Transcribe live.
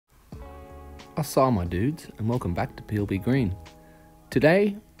Assalamu my dudes, and welcome back to PLB Green.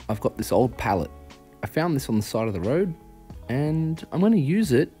 Today I've got this old pallet. I found this on the side of the road and I'm going to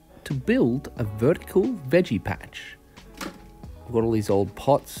use it to build a vertical veggie patch. I've got all these old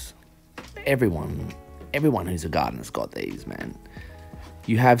pots. Everyone who's a gardener's got these, man.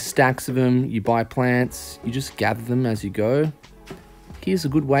 You have stacks of them, you buy plants, you just gather them as you go. Here's a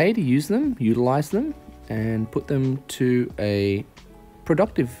good way to use them, utilize them, and put them to a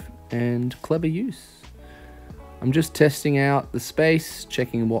productive and clever use. I'm just testing out the space,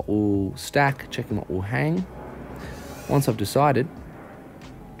 checking what will stack, checking what will hang. Once I've decided,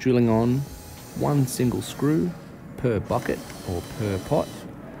 drilling on one single screw per bucket or per pot.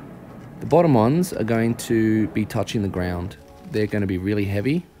 The bottom ones are going to be touching the ground. They're going to be really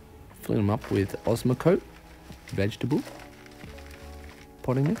heavy. Filling them up with Osmocote vegetable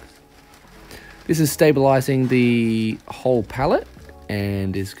potting mix. This is stabilizing the whole pallet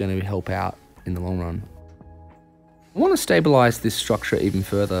and is going to help out in the long run. I want to stabilize this structure even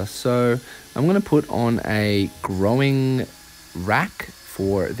further, so I'm going to put on a growing rack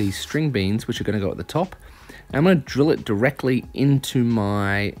for these string beans, which are going to go at the top. And I'm going to drill it directly into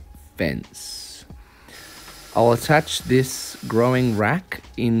my fence. I'll attach this growing rack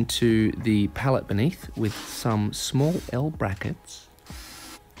into the pallet beneath with some small L brackets,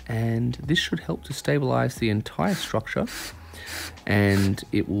 and this should help to stabilize the entire structure, and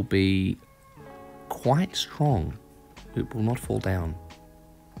it will be quite strong. It will not fall down.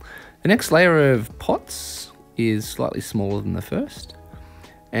 The next layer of pots is slightly smaller than the first,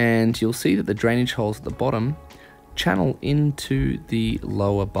 and you'll see that the drainage holes at the bottom channel into the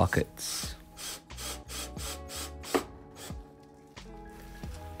lower buckets.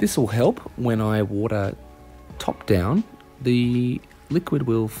 This will help when I water top down. The liquid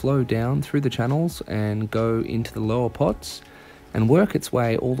will flow down through the channels and go into the lower pots and work its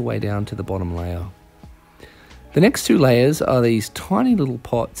way all the way down to the bottom layer. The next two layers are these tiny little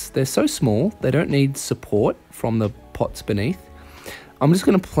pots. They're so small, they don't need support from the pots beneath. I'm just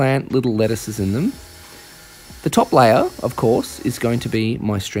going to plant little lettuces in them. The top layer, of course, is going to be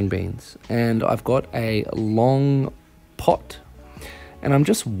my string beans. And I've got a long pot, and I'm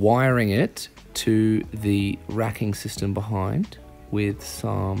just wiring it to the racking system behind with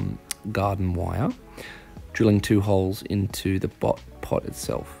some garden wire, drilling 2 holes into the pot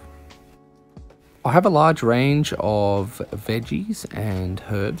itself. I have a large range of veggies and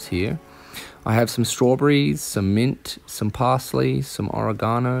herbs here. I have some strawberries, some mint, some parsley, some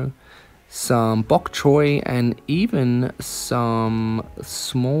oregano, some bok choy, and even some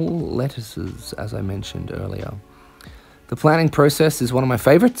small lettuces, as I mentioned earlier. The planting process is one of my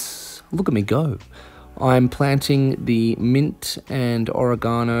favorites. Look at me go. I'm planting the mint and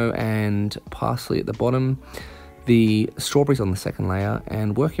oregano and parsley at the bottom, the strawberries on the second layer,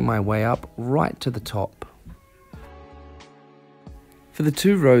 and working my way up right to the top. For the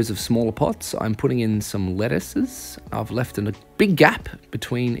 2 rows of smaller pots, I'm putting in some lettuces. I've left a big gap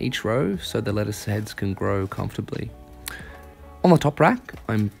between each row so the lettuce heads can grow comfortably. On the top rack,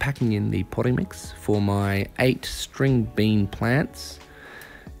 I'm packing in the potting mix for my 8 string bean plants.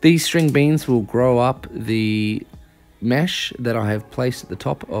 These string beans will grow up the mesh that I have placed at the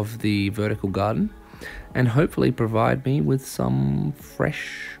top of the vertical garden and hopefully provide me with some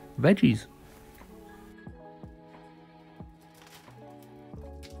fresh veggies.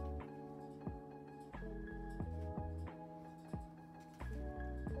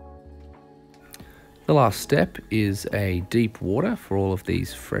 The last step is a deep water for all of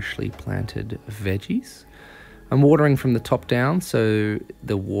these freshly planted veggies. I'm watering from the top down so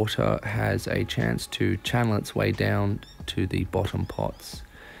the water has a chance to channel its way down to the bottom pots.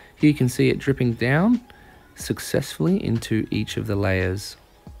 Here you can see it dripping down successfully into each of the layers.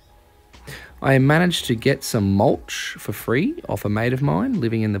 I managed to get some mulch for free off a mate of mine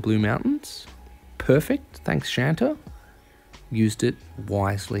living in the Blue Mountains. Perfect, thanks Shanta. Used it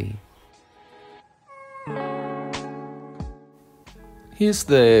wisely. Here's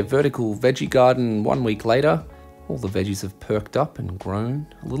the vertical veggie garden 1 week later. All the veggies have perked up and grown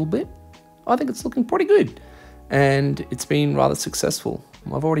a little bit. I think it's looking pretty good, and it's been rather successful.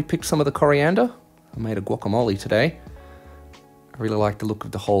 I've already picked some of the coriander. I made a guacamole today. I really like the look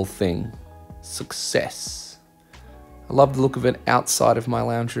of the whole thing. Success. I love the look of it outside of my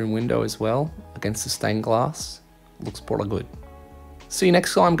lounge room window as well, against the stained glass. Looks pretty good. See you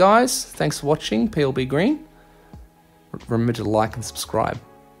next time, guys. Thanks for watching PLB Green. Remember to like and subscribe.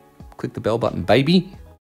 Click the bell button, baby.